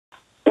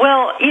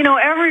Well, you know,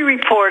 every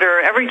reporter,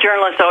 every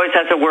journalist always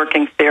has a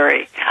working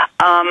theory.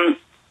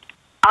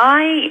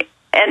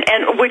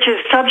 And which is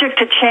subject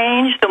to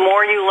change. The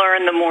more you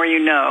learn, the more you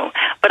know.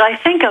 But I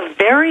think a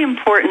very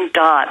important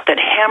dot that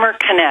Hammer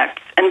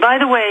connects, and by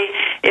the way,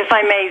 if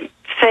I may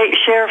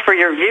share for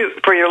your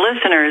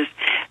listeners,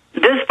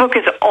 this book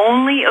is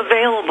only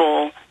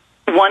available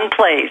one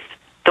place,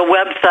 the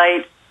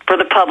website for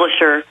the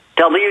publisher,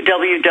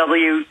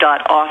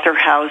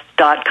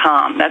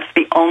 www.authorhouse.com. That's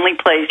the only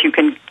place you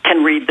can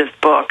read this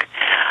book.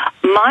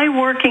 My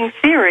working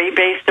theory,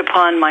 based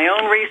upon my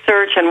own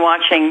research and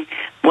watching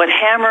what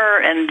Hammer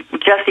and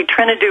Jesse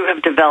Trinadew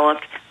have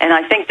developed, and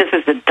I think this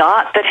is the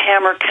dot that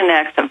Hammer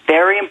connects, a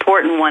very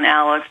important one,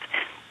 Alex,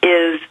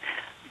 is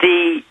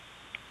the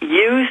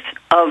use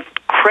of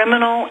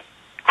criminals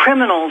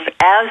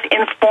as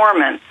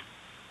informants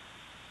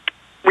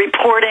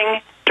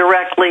reporting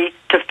directly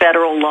to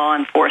federal law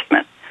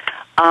enforcement.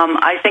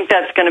 I think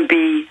that's going to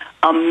be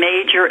a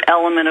major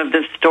element of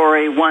this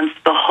story once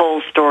the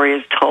whole story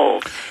is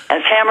told.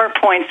 As Hammer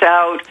points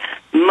out,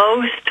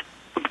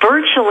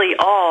 virtually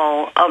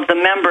all of the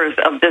members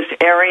of this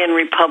Aryan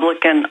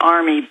Republican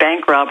Army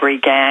bank robbery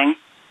gang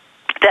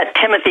that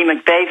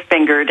Timothy-McVeigh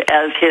fingered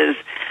as his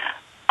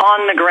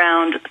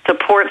on-the-ground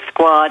support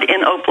squad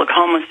in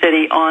Oklahoma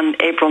City on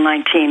April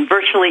 19,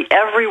 virtually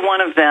every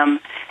one of them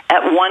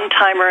at one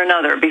time or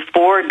another,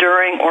 before,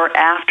 during, or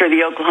after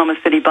the Oklahoma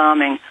City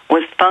bombing,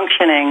 was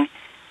functioning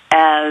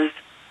as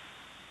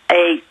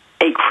a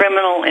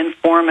criminal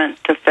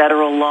informant to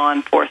federal law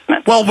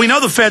enforcement. Well, we know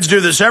the feds do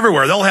this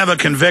everywhere. They'll have a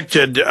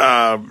convicted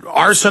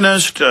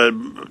arsonist,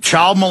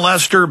 child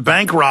molester,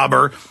 bank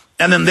robber,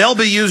 and then they'll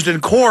be used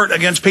in court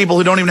against people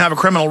who don't even have a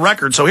criminal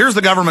record. So here's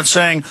the government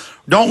saying,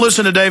 don't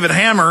listen to David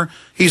Hammer.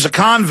 He's a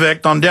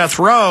convict on death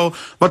row,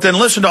 but then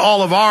listen to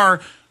all of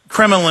our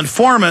criminal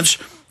informants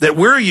that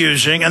we're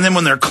using. And then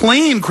when they're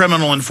clean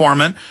criminal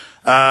informant,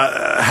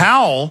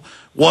 Howell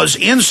was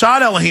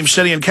inside Elohim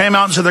City and came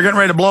out and said they're getting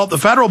ready to blow up the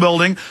federal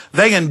building.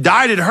 They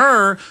indicted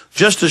her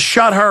just to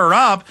shut her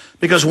up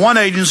because one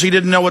agency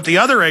didn't know what the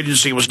other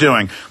agency was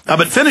doing.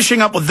 But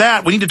finishing up with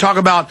that, we need to talk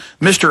about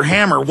Mr.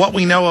 Hammer, what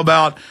we know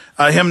about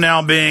him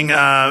now being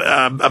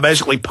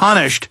basically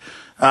punished,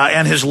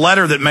 and his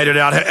letter that made it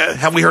out.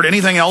 Have we heard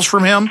anything else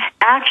from him?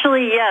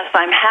 Actually, yes.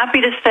 I'm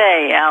happy to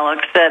say,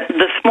 Alex, that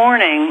this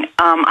morning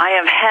I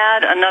have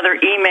had another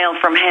email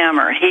from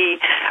Hammer. He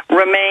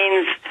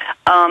remains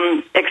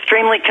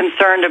extremely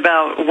concerned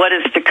about what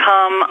is to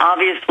come.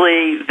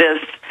 Obviously,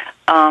 this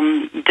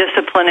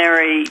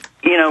disciplinary,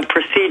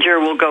 procedure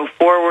will go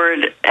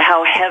forward.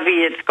 How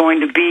heavy it's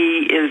going to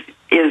be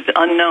is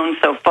unknown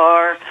so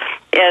far.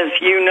 As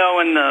you know,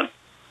 in the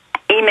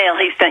email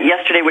he sent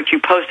yesterday, which you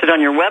posted on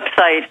your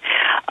website,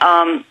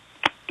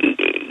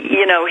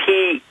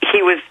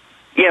 he was,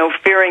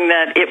 fearing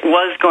that it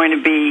was going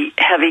to be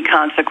heavy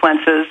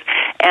consequences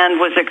and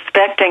was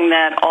expecting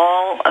that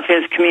all of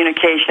his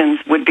communications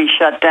would be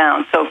shut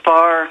down. So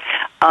far,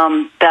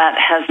 that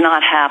has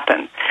not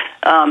happened.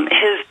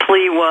 His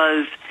plea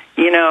was,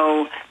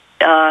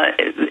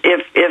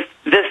 if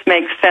this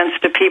makes sense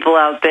to people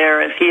out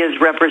there, as he is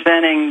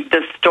representing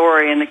this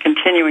story and the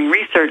continuing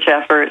research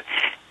effort,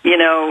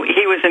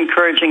 he was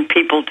encouraging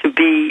people to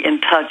be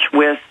in touch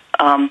with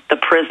the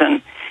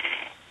prison.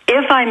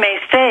 If I may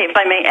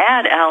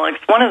add, Alex,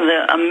 one of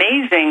the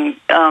amazing,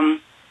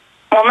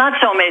 not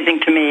so amazing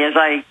to me as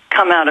I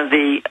come out of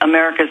the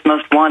America's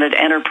Most Wanted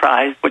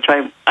enterprise, which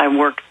I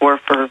worked for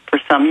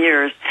some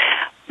years,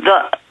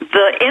 the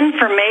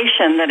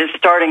information that is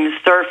starting to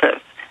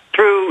surface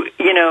through,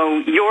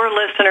 your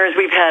listeners.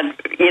 We've had,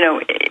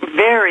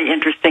 very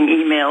interesting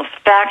emails,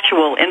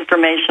 factual,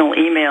 informational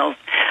emails,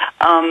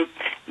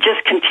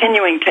 just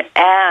continuing to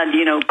add,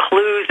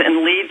 clues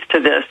and leads to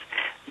this.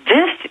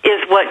 This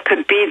is what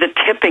could be the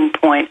tipping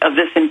point of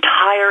this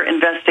entire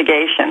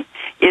investigation,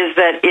 is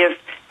that if,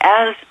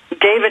 as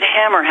David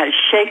Hammer has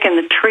shaken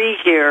the tree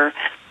here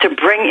to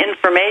bring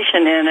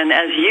information in, and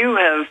as you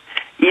have,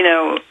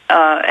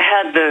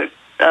 had the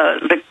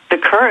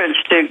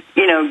courage to,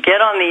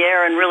 get on the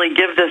air and really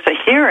give this a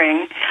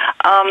hearing,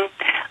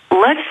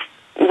 let's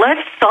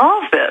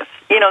solve this.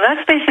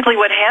 That's basically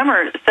what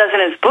Hammer says in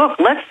his book.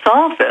 Let's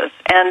solve this.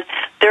 And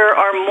there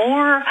are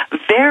more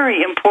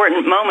very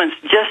important moments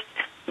just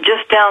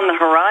down the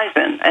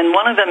horizon. And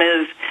one of them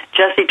is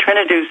Jesse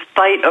Trinadew's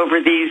fight over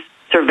these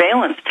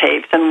surveillance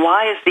tapes. And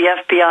why is the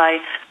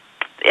FBI,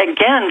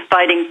 again,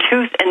 fighting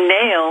tooth and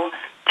nail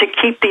to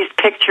keep these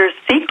pictures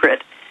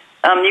secret?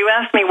 You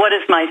asked me what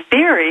is my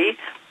theory.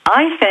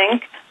 I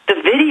think the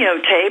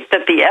videotape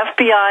that the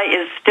FBI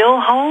is still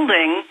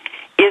holding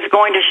is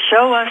going to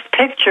show us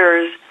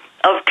pictures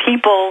of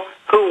people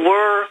who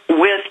were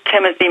with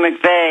Timothy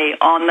McVeigh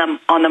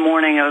on the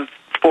morning of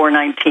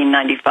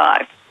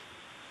 4/19/95.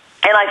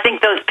 And I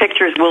think those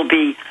pictures will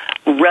be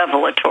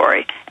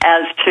revelatory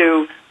as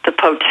to the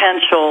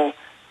potential,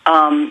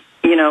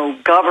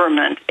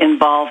 government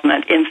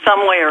involvement in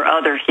some way or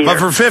other here. But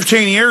for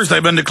 15 years,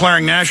 they've been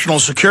declaring national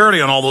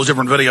security on all those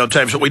different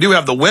videotapes. But we do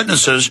have the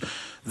witnesses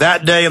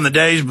that day and the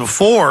days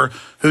before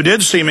who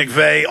did see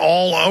McVeigh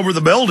all over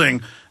the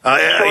building,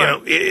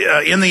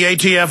 in the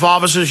ATF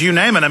offices, you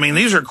name it. I mean,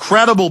 these are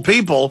credible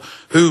people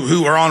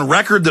who are on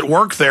record that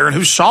work there and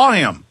who saw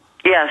him.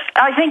 Yes,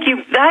 I think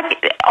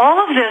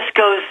all of this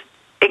goes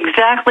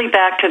exactly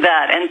back to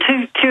that. And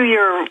to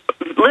your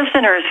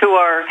listeners who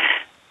are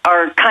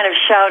kind of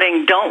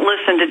shouting, "Don't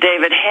listen to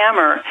David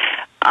Hammer,"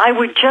 I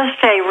would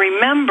just say,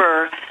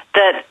 remember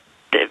that,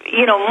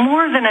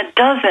 more than a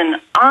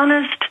dozen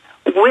honest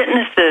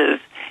witnesses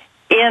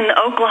in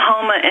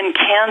Oklahoma and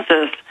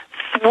Kansas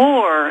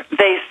swore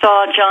they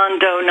saw John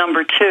Doe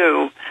number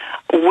 2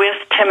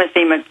 with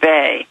Timothy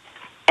McVeigh.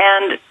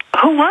 And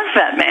who was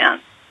that man?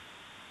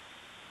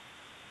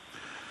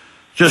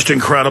 Just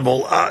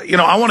incredible.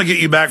 I want to get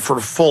you back for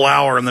a full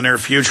hour in the near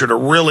future to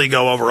really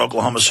go over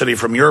Oklahoma City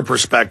from your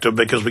perspective,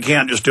 because we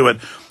can't just do it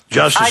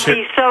justice. I'd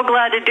be so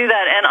glad to do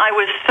that. And I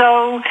was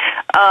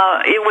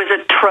it was a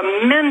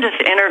tremendous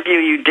interview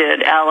you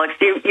did, Alex.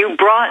 You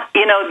brought,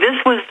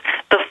 this was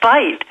the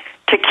fight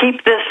to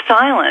keep this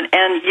silent,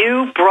 and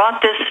you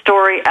brought this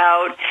story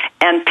out,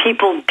 and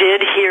people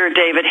did hear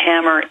David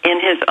Hammer in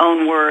his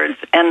own words,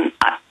 and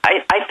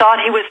I thought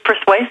he was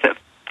persuasive.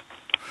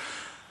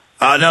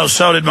 No,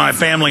 so did my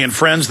family and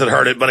friends that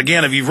heard it. But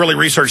again, if you've really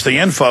researched the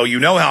info, you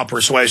know how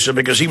persuasive,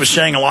 because he was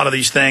saying a lot of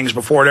these things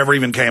before it ever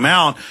even came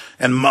out.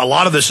 And a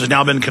lot of this has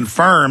now been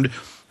confirmed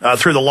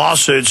through the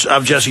lawsuits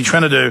of Jesse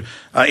Trinidu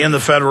in the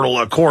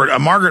federal court.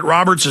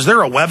 Margaret-Roberts, is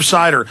there a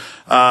website or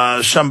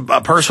some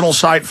personal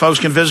site folks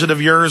can visit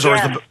of yours?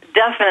 Yes,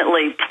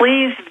 definitely.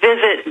 Please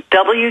visit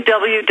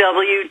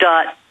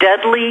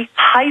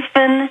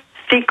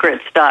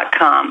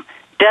www.deadly-secrets.com.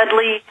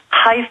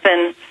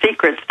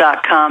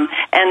 deadly-secrets.com,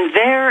 and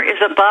there is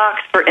a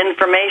box for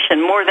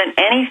information. More than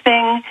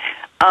anything,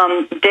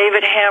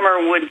 David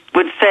Hammer would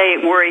say,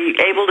 were he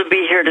able to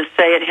be here to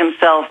say it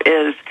himself,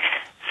 is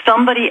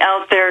somebody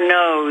out there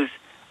knows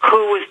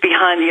who was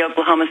behind the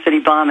Oklahoma City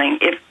bombing.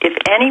 If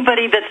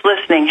anybody that's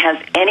listening has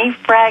any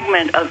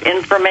fragment of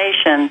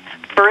information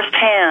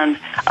firsthand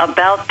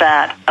about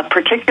that,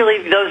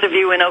 particularly those of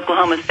you in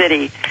Oklahoma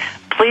City,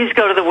 please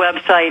go to the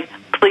website.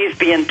 Please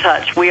be in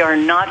touch. We are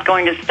not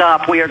going to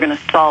stop. We are going to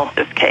solve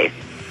this case.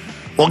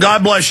 Well,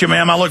 God bless you,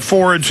 ma'am. I look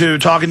forward to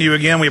talking to you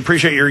again. We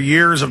appreciate your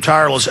years of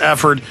tireless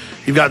effort.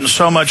 You've gotten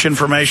so much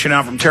information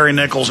out from Terry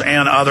Nichols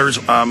and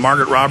others.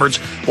 Margaret-Roberts,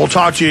 we'll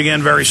talk to you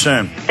again very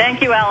soon.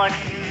 Thank you, Alex.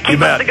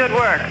 Keep up the good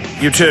work.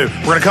 You too.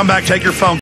 We're going to come back, take your phone